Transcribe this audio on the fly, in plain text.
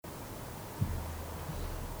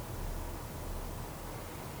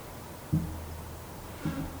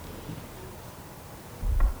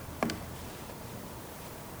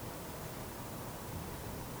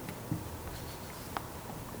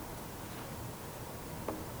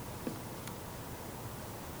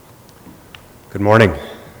Good morning.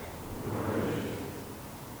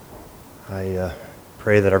 I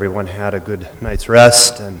pray that everyone had a good night's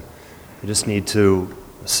rest, and I just need to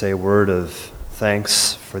say a word of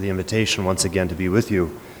thanks for the invitation once again to be with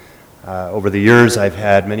you. Over the years, I've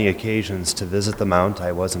had many occasions to visit the Mount.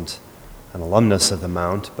 I wasn't an alumnus of the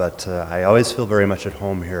Mount, but I always feel very much at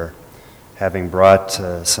home here, having brought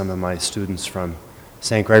some of my students from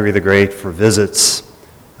St. Gregory the Great for visits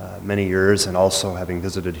many years, and also having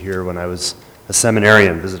visited here when I was a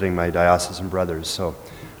seminarian visiting my diocesan brothers. So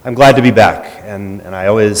I'm glad to be back, and I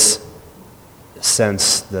always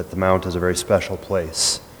sense that the Mount is a very special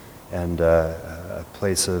place and a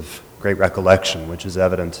place of great recollection, which is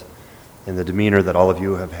evident in the demeanor that all of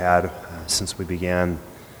you have had since we began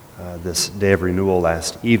this day of renewal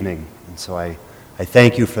last evening. And so I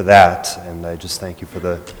thank you for that, and I just thank you for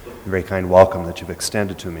the very kind welcome that you've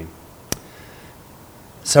extended to me.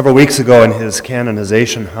 Several weeks ago in his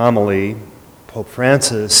canonization homily, Pope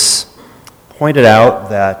Francis pointed out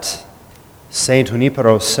that Saint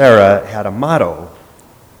Junipero Serra had a motto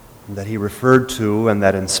that he referred to and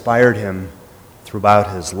that inspired him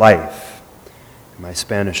throughout his life. My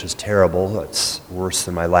Spanish is terrible. It's worse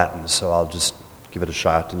than my Latin, so I'll just give it a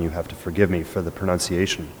shot, and you have to forgive me for the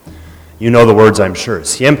pronunciation. You know the words, I'm sure.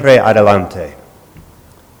 Siempre adelante.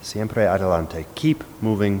 Siempre adelante. Keep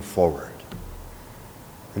moving forward.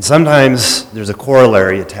 And sometimes there's a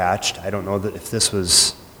corollary attached. I don't know that if this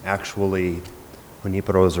was actually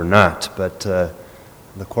Junipero's or not, but the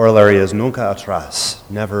corollary is nunca atrás,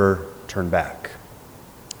 never turn back.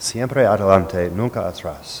 Siempre adelante, nunca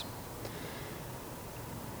atrás.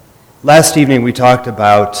 Last evening we talked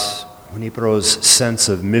about Junipero's sense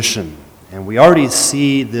of mission, and we already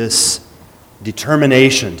see this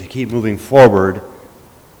determination to keep moving forward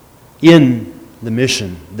in the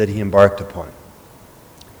mission that he embarked upon.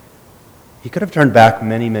 He could have turned back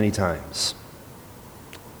many, many times.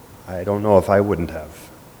 I don't know if I wouldn't have.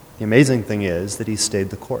 The amazing thing is that he stayed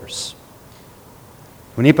the course.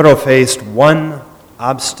 Junipero faced one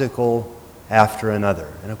obstacle after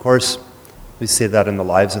another. And of course, we see that in the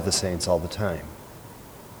lives of the saints all the time.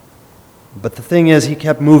 But the thing is, he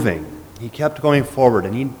kept moving. He kept going forward,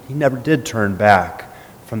 and he never did turn back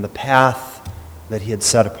from the path that he had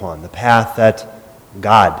set upon, the path that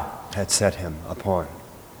God had set him upon.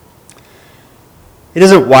 It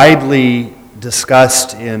isn't widely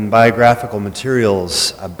discussed in biographical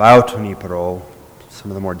materials about Junipero. Some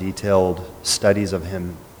of the more detailed studies of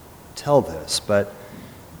him tell this, but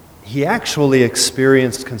he actually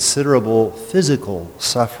experienced considerable physical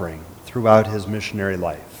suffering throughout his missionary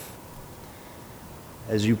life.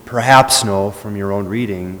 As you perhaps know from your own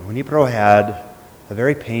reading, Junipero had a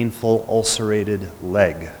very painful ulcerated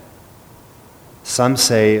leg. Some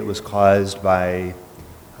say it was caused by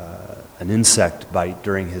an insect bite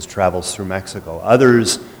during his travels through Mexico.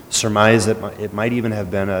 Others surmise that it might even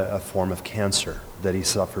have been a form of cancer that he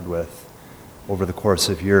suffered with over the course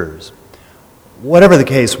of years. Whatever the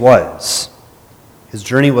case was, his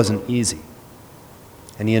journey wasn't easy,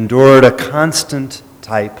 and he endured a constant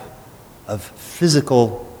type of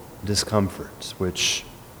physical discomfort, which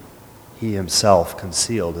he himself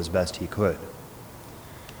concealed as best he could.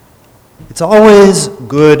 It's always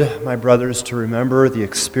good, my brothers, to remember the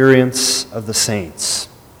experience of the saints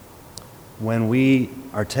when we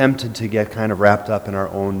are tempted to get kind of wrapped up in our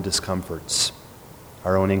own discomforts,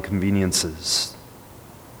 our own inconveniences.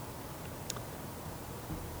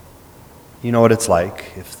 You know what it's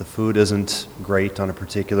like. If the food isn't great on a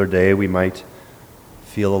particular day, we might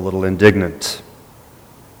feel a little indignant.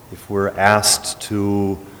 If we're asked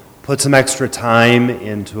to put some extra time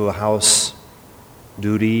into a house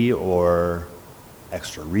duty or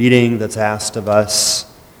extra reading that's asked of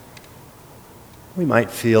us, we might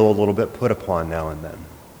feel a little bit put upon now and then.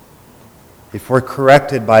 If we're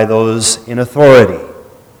corrected by those in authority,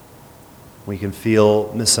 we can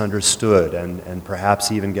feel misunderstood and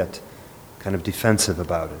perhaps even get kind of defensive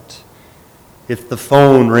about it. If the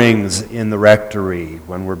phone rings in the rectory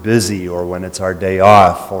when we're busy or when it's our day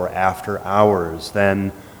off or after hours,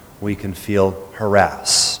 then we can feel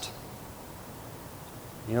harassed.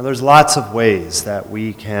 You know, there's lots of ways that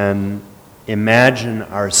we can imagine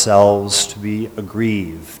ourselves to be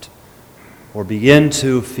aggrieved or begin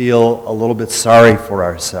to feel a little bit sorry for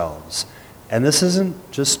ourselves. And this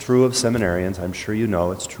isn't just true of seminarians. I'm sure you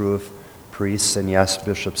know it's true of priests and, yes,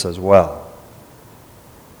 bishops as well.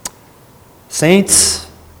 Saints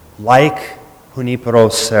like Junipero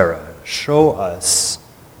Serra show us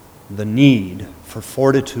the need for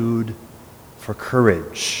fortitude, for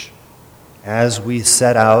courage, as we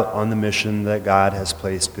set out on the mission that God has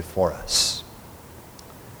placed before us.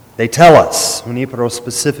 They tell us, Junipero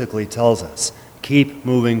specifically tells us, keep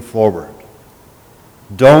moving forward.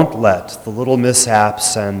 Don't let the little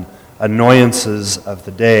mishaps and annoyances of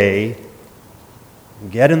the day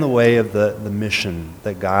get in the way of the mission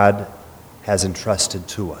that God has entrusted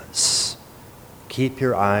to us. Keep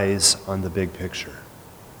your eyes on the big picture.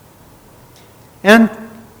 And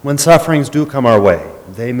when sufferings do come our way,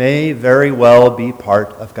 they may very well be part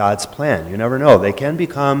of God's plan. You never know. They can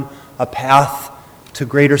become a path to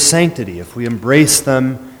greater sanctity if we embrace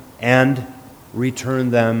them and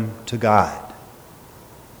return them to God.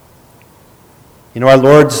 You know, our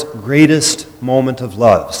Lord's greatest moment of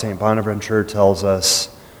love, St. Bonaventure tells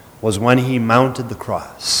us, was when he mounted the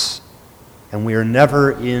cross. And we are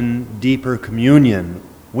never in deeper communion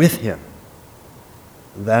with him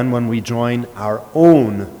than when we join our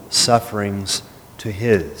own sufferings to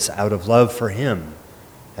his, out of love for him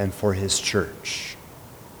and for his church.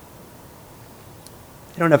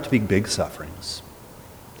 They don't have to be big sufferings.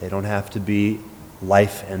 They don't have to be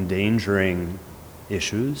life-endangering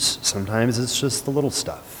issues. Sometimes it's just the little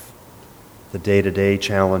stuff, the day-to-day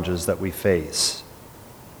challenges that we face.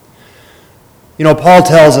 You know, Paul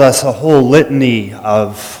tells us a whole litany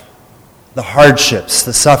of the hardships,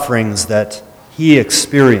 the sufferings that he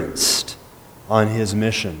experienced on his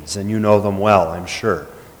missions, and you know them well, I'm sure.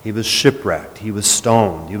 He was shipwrecked, he was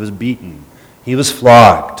stoned, he was beaten, he was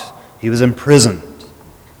flogged, he was imprisoned,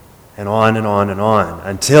 and on and on and on,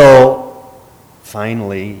 until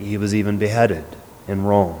finally he was even beheaded in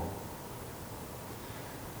Rome.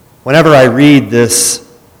 Whenever I read this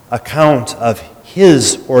account of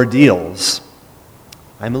his ordeals,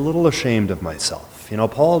 I'm a little ashamed of myself. You know,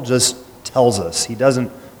 Paul just tells us. He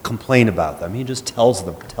doesn't complain about them. He just tells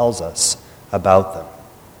us about them,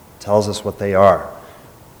 tells us what they are.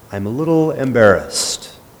 I'm a little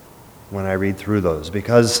embarrassed when I read through those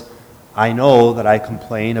because I know that I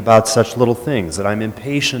complain about such little things, that I'm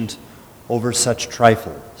impatient over such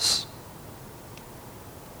trifles.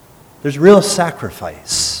 There's real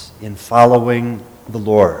sacrifice in following the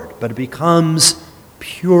Lord, but it becomes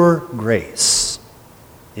pure grace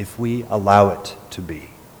if we allow it to be.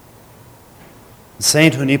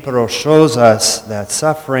 Saint Junipero shows us that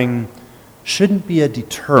suffering shouldn't be a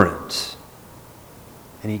deterrent,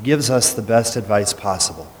 and he gives us the best advice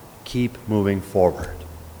possible. Keep moving forward.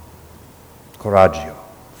 Coraggio,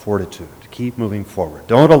 fortitude. Keep moving forward.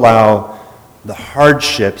 Don't allow the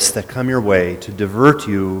hardships that come your way to divert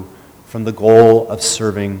you from the goal of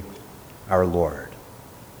serving our Lord.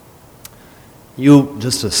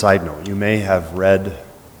 Just a side note, you may have read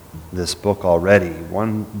this book already.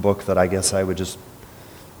 One book that I guess I would just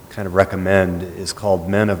kind of recommend is called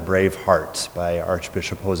Men of Brave Heart by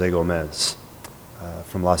Archbishop Jose Gomez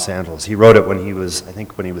from Los Angeles. He wrote it when he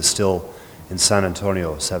was still in San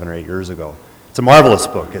Antonio 7 or 8 years ago. It's a marvelous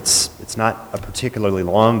book. It's not a particularly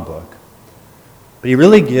long book, but he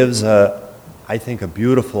really gives I think a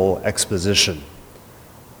beautiful exposition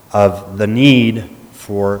of the need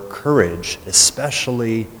for courage,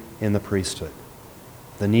 especially in the priesthood,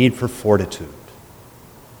 the need for fortitude.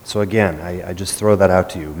 So again, I just throw that out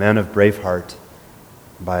to you. Men of Brave Heart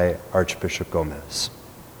by Archbishop Gomez.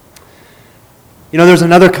 You know, there's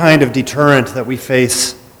another kind of deterrent that we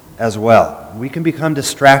face as well. We can become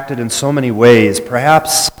distracted in so many ways,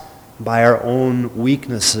 perhaps by our own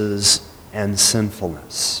weaknesses and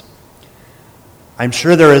sinfulness. I'm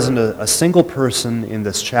sure there isn't a single person in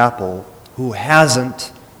this chapel who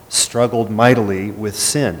hasn't struggled mightily with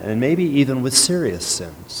sin, and maybe even with serious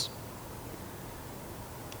sins.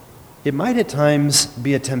 It might at times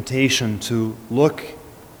be a temptation to look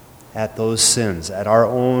at those sins, at our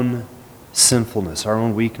own sinfulness, our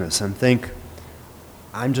own weakness, and think,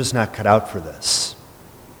 I'm just not cut out for this.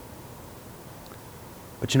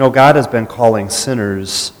 But you know, God has been calling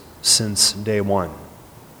sinners since day one.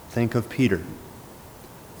 Think of Peter.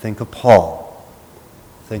 Think of Paul.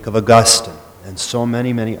 Think of Augustine, and so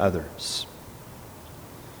many, many others.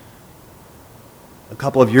 A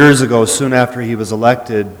couple of years ago, soon after he was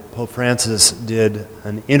elected, Pope Francis did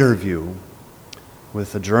an interview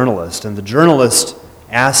with a journalist, and the journalist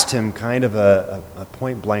asked him kind of a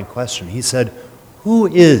point-blank question. He said, "Who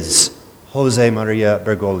is Jose Maria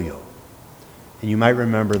Bergoglio?" And you might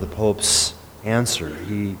remember the Pope's answer.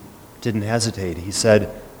 He didn't hesitate. He said,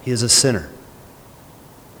 "He is a sinner.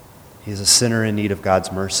 He is a sinner in need of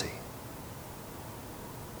God's mercy."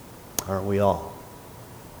 Aren't we all?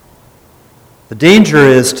 The danger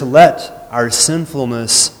is to let our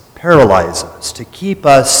sinfulness paralyze us, to keep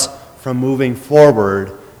us from moving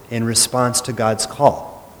forward in response to God's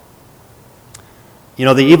call. You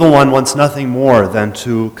know, the evil one wants nothing more than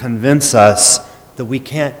to convince us that we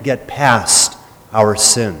can't get past our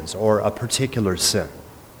sins or a particular sin.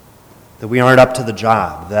 that we aren't up to the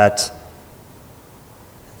job, that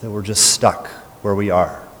we're just stuck where we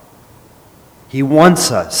are. He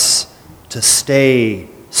wants us to stay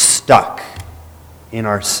stuck in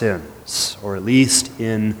our sins, or at least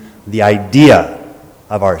in the idea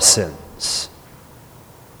of our sins.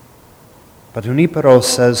 But Junipero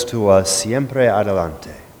says to us, siempre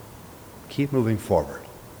adelante. Keep moving forward.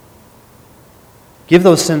 Give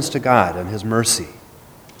those sins to God and His mercy.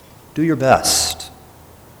 Do your best.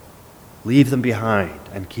 Leave them behind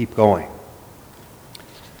and keep going.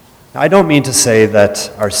 Now, I don't mean to say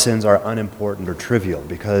that our sins are unimportant or trivial,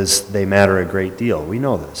 because they matter a great deal. We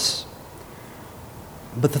know this.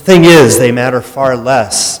 But the thing is, they matter far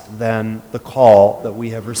less than the call that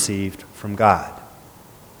we have received from God.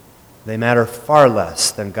 They matter far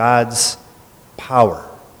less than God's power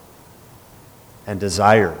and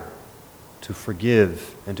desire to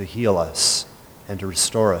forgive and to heal us and to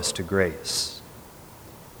restore us to grace.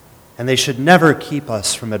 And they should never keep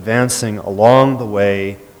us from advancing along the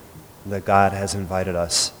way that God has invited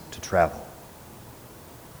us to travel.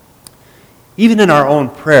 Even in our own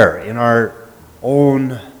prayer, in our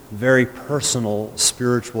own very personal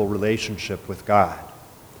spiritual relationship with God,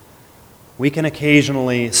 we can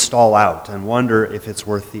occasionally stall out and wonder if it's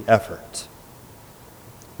worth the effort.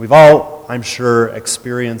 We've all, I'm sure,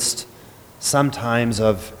 experienced some times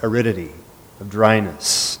of aridity, of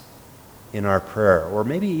dryness in our prayer, or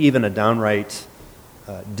maybe even a downright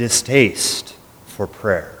distaste for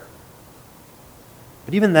prayer.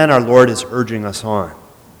 But even then, our Lord is urging us on.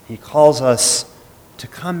 He calls us to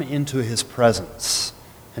come into His presence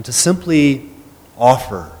and to simply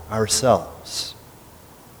offer ourselves,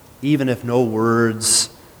 even if no words,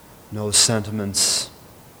 no sentiments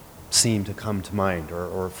seem to come to mind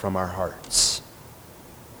or from our hearts.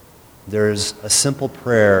 There's a simple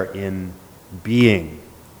prayer in being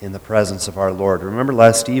in the presence of our Lord. Remember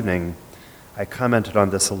last evening, I commented on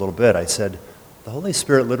this a little bit. I said, the Holy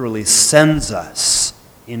Spirit literally sends us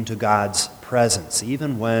into God's presence,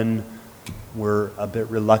 even when we're a bit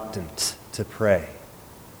reluctant to pray,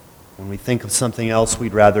 when we think of something else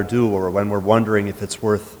we'd rather do, or when we're wondering if it's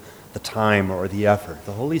worth the time or the effort.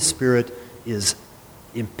 The Holy Spirit is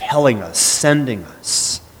impelling us, sending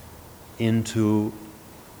us into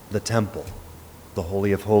the temple, the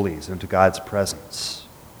Holy of Holies, into God's presence.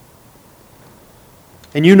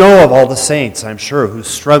 And you know of all the saints, I'm sure, who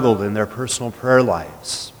struggled in their personal prayer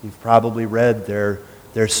lives. You've probably read their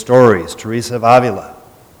stories. Teresa of Avila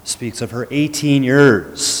speaks of her 18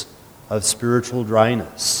 years of spiritual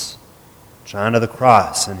dryness. John of the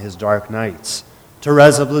Cross and his dark nights.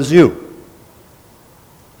 Therese of Lisieux,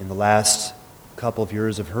 in the last couple of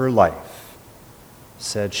years of her life,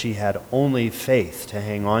 said she had only faith to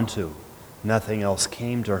hang on to. Nothing else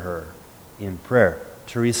came to her in prayer.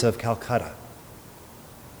 Teresa of Calcutta.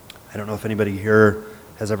 I don't know if anybody here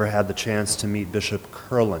has ever had the chance to meet Bishop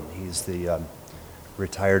Curlin. He's the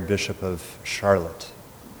retired bishop of Charlotte,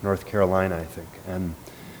 North Carolina, I think. And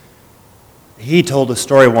he told a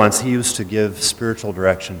story once. He used to give spiritual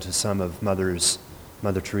direction to some of Mother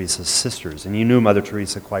Teresa's sisters, and he knew Mother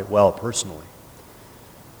Teresa quite well personally.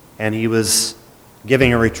 And he was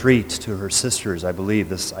giving a retreat to her sisters, I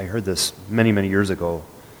believe. I heard this many, many years ago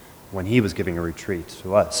when he was giving a retreat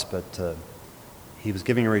to us, but he was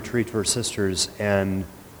giving a retreat to her sisters, and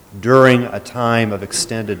during a time of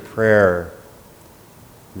extended prayer,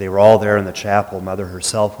 they were all there in the chapel. Mother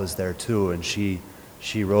herself was there too, and she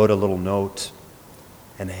wrote a little note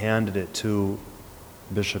and handed it to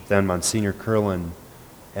Bishop then, Monsignor Curlin,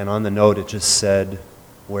 and on the note it just said,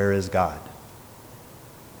 "Where is God?"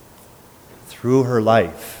 Through her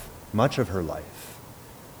life, much of her life,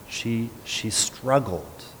 she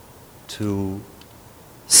struggled to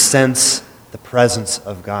sense the presence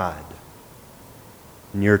of God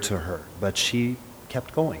near to her. But she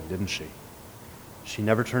kept going, didn't she? She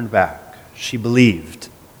never turned back. She believed.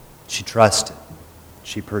 She trusted.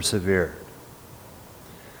 She persevered.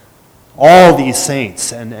 All these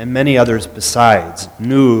saints and many others besides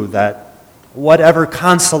knew that whatever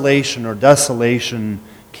consolation or desolation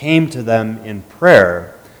came to them in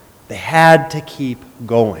prayer, they had to keep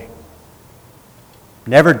going,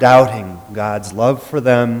 never doubting God's love for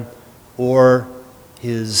them or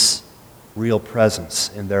His real presence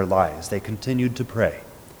in their lives. They continued to pray.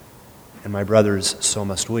 And my brothers, so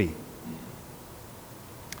must we.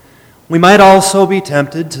 We might also be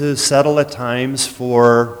tempted to settle at times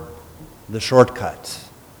for the shortcut,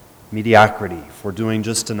 mediocrity, for doing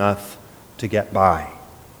just enough to get by.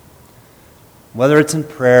 Whether it's in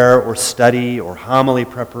prayer or study or homily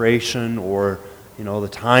preparation or, the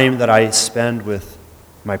time that I spend with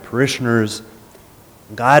my parishioners,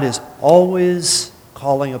 God is always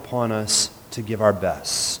calling upon us to give our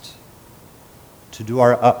best, to do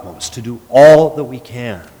our utmost, to do all that we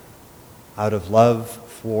can out of love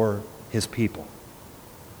for his people.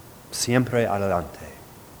 Siempre adelante.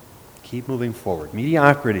 Keep moving forward.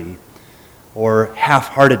 Mediocrity or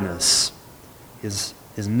half-heartedness is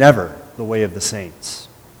never the way of the saints.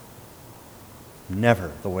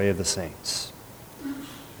 Never the way of the saints.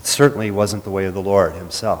 It certainly wasn't the way of the Lord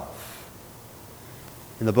himself.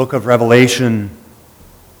 In the book of Recollection,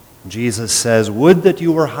 Jesus says, "Would that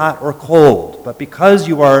you were hot or cold, but because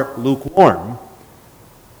you are lukewarm,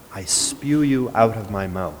 I spew you out of my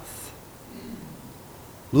mouth."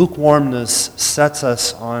 Lukewarmness sets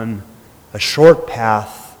us on a short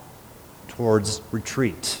path towards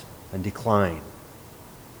retreat and decline.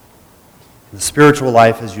 In the spiritual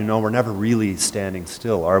life, as you know, we're never really standing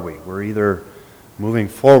still, are we? We're either moving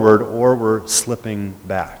forward or we're slipping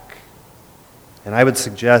back. And I would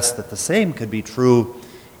suggest that the same could be true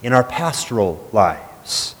in our pastoral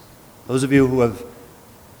lives. Those of you who have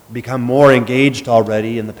become more engaged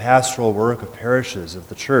already in the pastoral work of parishes of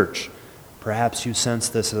the church, perhaps you sense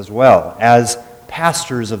this as well. As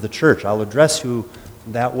pastors of the church, I'll address you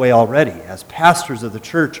that way already. As pastors of the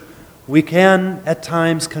church, we can at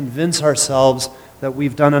times convince ourselves that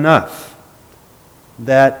we've done enough,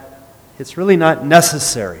 that it's really not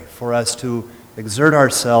necessary for us to exert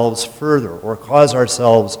ourselves further or cause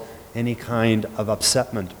ourselves any kind of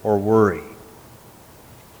upsetment or worry.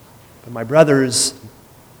 But my brothers,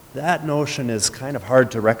 that notion is kind of hard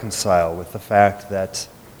to reconcile with the fact that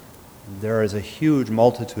there is a huge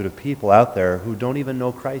multitude of people out there who don't even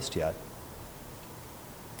know Christ yet,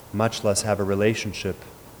 much less have a relationship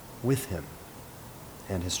with him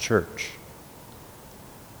and his church.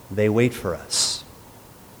 They wait for us.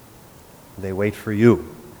 They wait for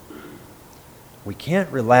you. We can't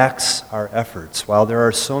relax our efforts while there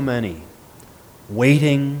are so many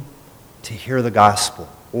waiting to hear the gospel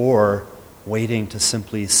or waiting to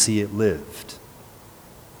simply see it lived.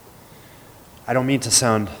 I don't mean to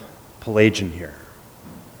sound Pelagian here.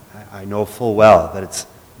 I know full well that it's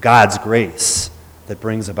God's grace that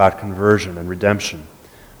brings about conversion and redemption.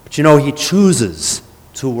 But you know, he chooses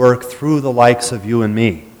to work through the likes of you and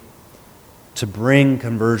me to bring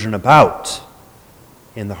conversion about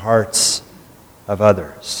in the hearts of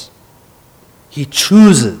others. He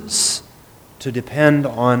chooses to depend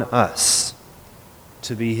on us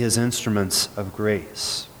to be his instruments of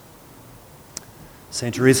grace.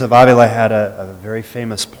 St. Teresa of Avila had a very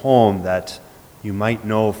famous poem that you might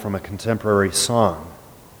know from a contemporary song.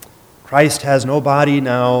 Christ has no body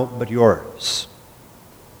now but yours,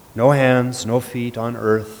 no hands, no feet on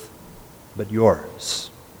earth but yours.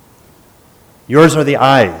 Yours are the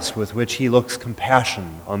eyes with which he looks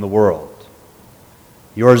compassion on the world.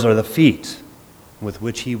 Yours are the feet with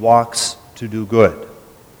which he walks to do good.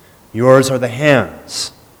 Yours are the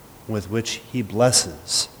hands with which he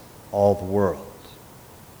blesses all the world.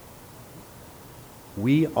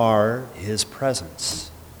 We are his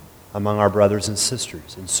presence among our brothers and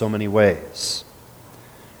sisters in so many ways.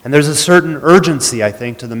 And there's a certain urgency, I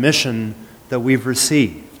think, to the mission that we've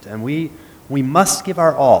received. And we must give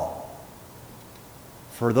our all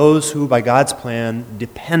for those who, by God's plan,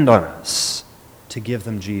 depend on us to give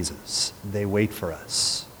them Jesus. They wait for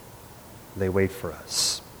us. They wait for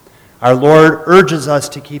us. Our Lord urges us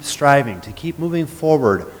to keep striving, to keep moving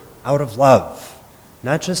forward out of love.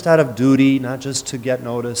 Not just out of duty, not just to get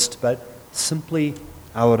noticed, but simply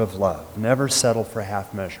out of love. Never settle for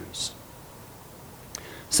half measures.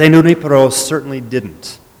 St. Junipero certainly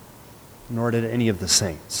didn't, nor did any of the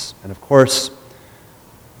saints. And of course,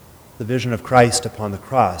 the vision of Christ upon the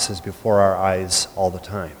cross is before our eyes all the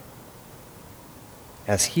time.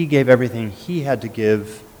 As he gave everything he had to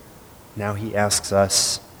give, now he asks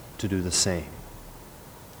us to do the same.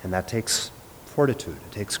 And that takes fortitude,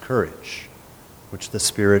 it takes courage, which the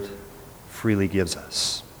Spirit freely gives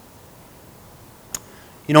us.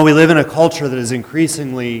 You know, we live in a culture that is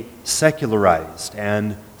increasingly secularized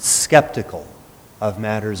and skeptical of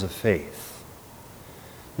matters of faith.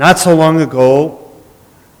 Not so long ago,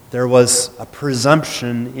 there was a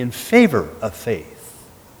presumption in favor of faith.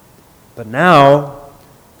 But now,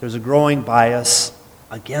 there's a growing bias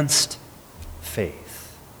against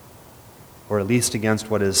faith, or at least against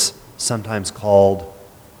what is sometimes called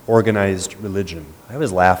organized religion. I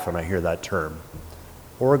always laugh when I hear that term.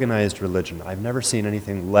 Organized religion. I've never seen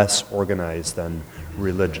anything less organized than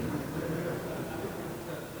religion.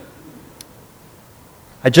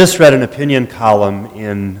 I just read an opinion column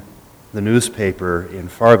in the newspaper in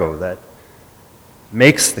Fargo that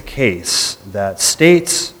makes the case that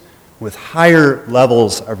states with higher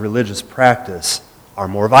levels of religious practice are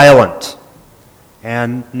more violent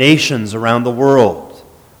And nations around the world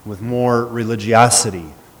with more religiosity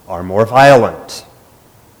are more violent.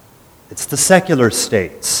 It's the secular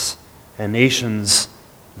states and nations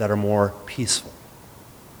that are more peaceful.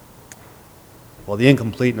 Well, the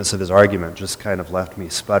incompleteness of his argument just kind of left me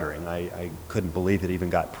sputtering. I couldn't believe it even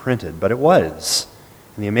got printed, but it was.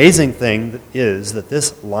 And the amazing thing is that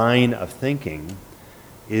this line of thinking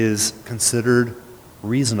is considered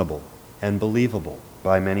reasonable and believable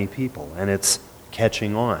by many people, and it's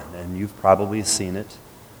catching on, and you've probably seen it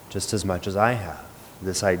just as much as I have.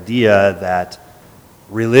 This idea that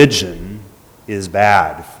religion is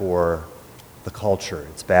bad for the culture,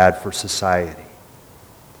 it's bad for society.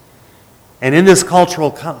 And in this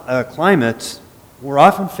cultural climate, we're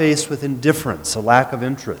often faced with indifference, a lack of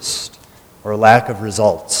interest, or a lack of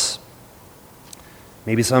results.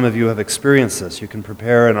 Maybe some of you have experienced this. You can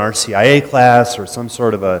prepare an RCIA class or some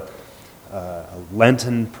sort of a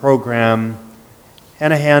Lenten program,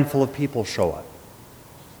 and a handful of people show up.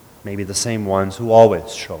 Maybe the same ones who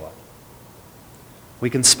always show up. We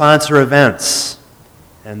can sponsor events,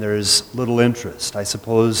 and there's little interest. I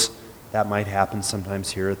suppose that might happen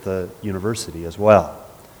sometimes here at the university as well.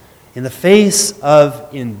 In the face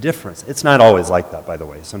of indifference, it's not always like that, by the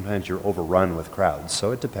way. Sometimes you're overrun with crowds,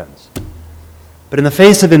 so it depends. But in the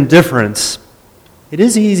face of indifference, it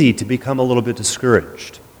is easy to become a little bit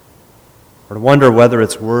discouraged, or to wonder whether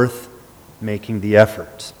it's worth making the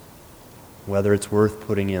effort, whether it's worth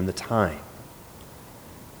putting in the time.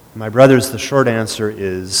 My brothers, the short answer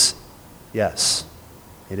is yes,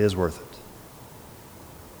 it is worth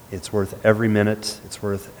it. It's worth every minute, it's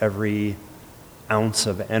worth every ounce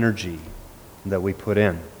of energy that we put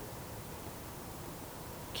in.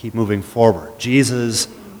 Keep moving forward. Jesus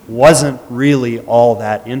wasn't really all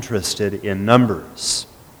that interested in numbers.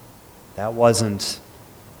 That wasn't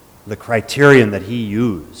the criterion that he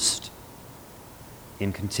used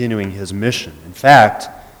in continuing his mission. In fact,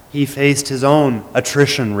 he faced his own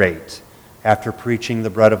attrition rate after preaching the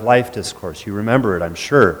Bread of Life discourse. You remember it, I'm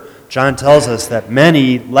sure. John tells us that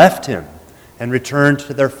many left him and returned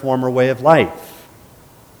to their former way of life.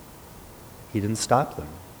 He didn't stop them.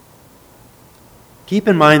 Keep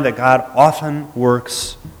in mind that God often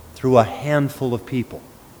works through a handful of people,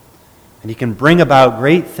 and he can bring about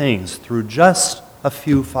great things through just a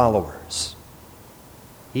few followers.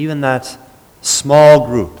 Even that small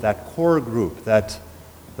group, that core group that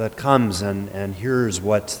comes and hears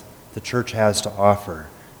what the church has to offer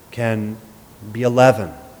can be a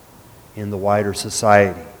leaven in the wider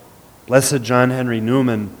society. Blessed John Henry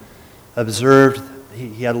Newman observed,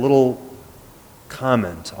 he had a little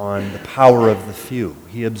comment on the power of the few.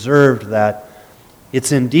 He observed that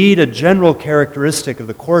it's indeed a general characteristic of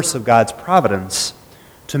the course of God's providence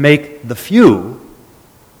to make the few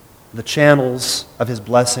the channels of his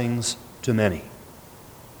blessings to many.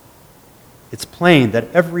 It's plain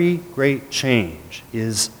that every great change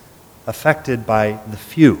is affected by the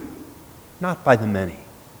few, not by the many,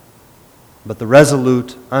 but the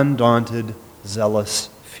resolute, undaunted, zealous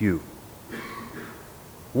few.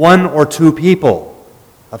 One or two people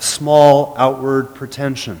of small outward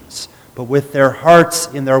pretensions, but with their hearts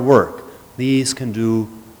in their work, these can do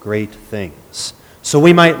great things. So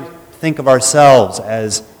we might think of ourselves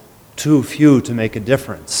as too few to make a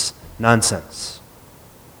difference. Nonsense.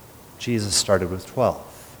 Jesus started with 12.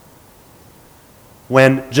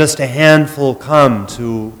 When just a handful come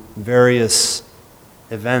to various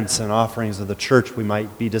events and offerings of the church, we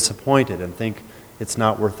might be disappointed and think it's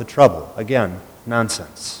not worth the trouble. Again,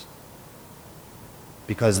 nonsense.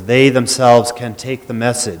 Because they themselves can take the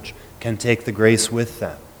message, can take the grace with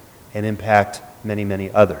them, and impact many, many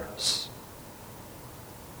others.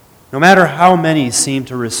 No matter how many seem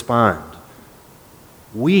to respond,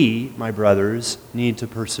 we, my brothers, need to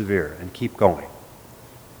persevere and keep going.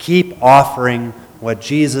 Keep offering what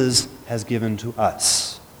Jesus has given to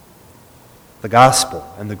us, the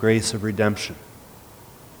gospel and the grace of redemption.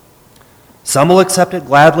 Some will accept it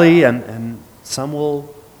gladly, and some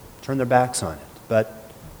will turn their backs on it.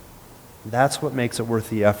 But that's what makes it worth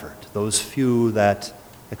the effort, those few that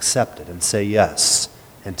accept it and say yes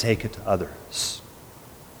and take it to others.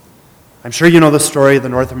 I'm sure you know the story of the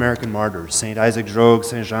North American martyrs, St. Isaac Jogues,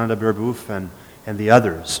 St. Jean de Brebeuf, and the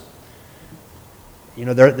others. You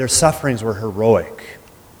know, their sufferings were heroic,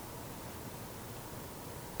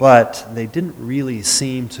 but they didn't really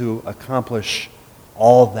seem to accomplish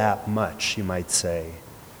all that much, you might say,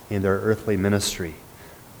 in their earthly ministry.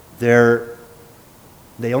 They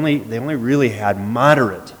only really had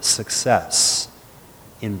moderate success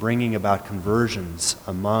in bringing about conversions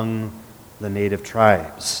among the native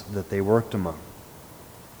tribes that they worked among.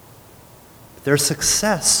 But their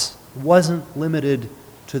success wasn't limited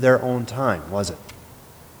to their own time, was it?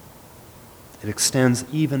 It extends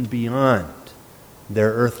even beyond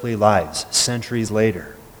their earthly lives, centuries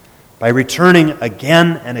later. By returning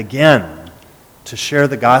again and again to share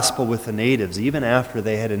the gospel with the natives, even after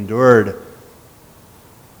they had endured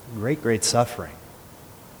great, great suffering,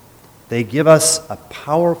 they give us a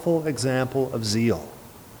powerful example of zeal,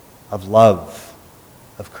 of love,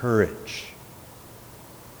 of courage.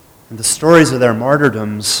 And the stories of their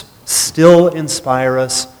martyrdoms still inspire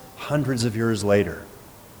us hundreds of years later.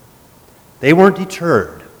 They weren't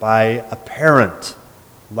deterred by apparent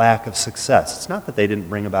lack of success. It's not that they didn't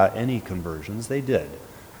bring about any conversions. They did.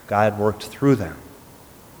 God worked through them.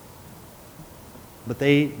 But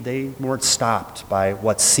they weren't stopped by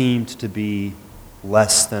what seemed to be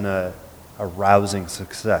less than a rousing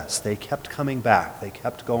success. They kept coming back. They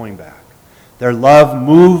kept going back. Their love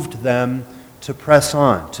moved them to press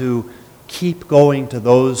on, to keep going to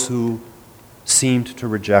those who seemed to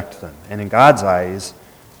reject them. And in God's eyes,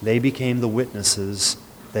 they became the witnesses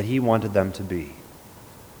that He wanted them to be.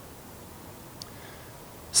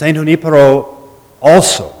 Saint Junipero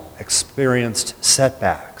also experienced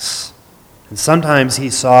setbacks. And sometimes he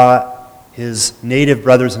saw his native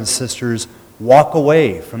brothers and sisters walk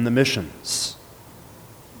away from the missions.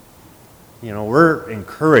 You know, we're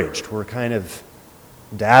encouraged, we're kind of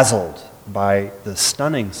dazzled by the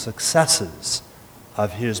stunning successes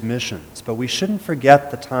of his missions. But we shouldn't forget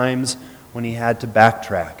the times when he had to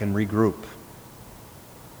backtrack and regroup.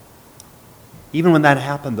 Even when that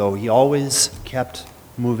happened, though, he always kept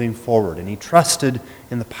moving forward, and he trusted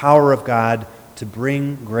in the power of God to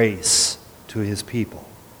bring grace to his people.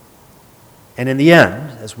 And in the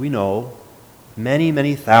end, as we know, many,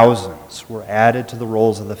 many thousands were added to the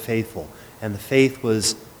rolls of the faithful, and the faith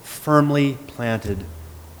was firmly planted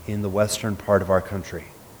in the western part of our country.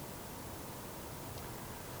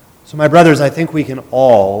 So, my brothers, I think we can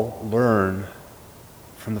all learn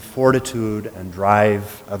from the fortitude and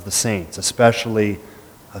drive of the saints, especially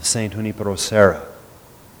of Saint Junipero Serra.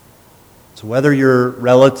 So whether you're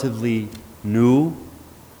relatively new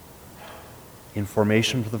in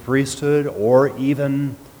formation for the priesthood, or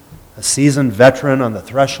even a seasoned veteran on the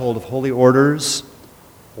threshold of holy orders,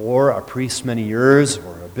 or a priest many years,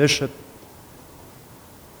 or a bishop,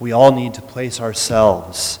 we all need to place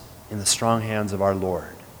ourselves in the strong hands of our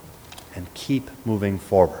Lord and keep moving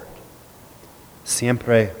forward.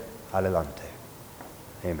 Siempre adelante.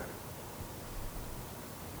 Amen.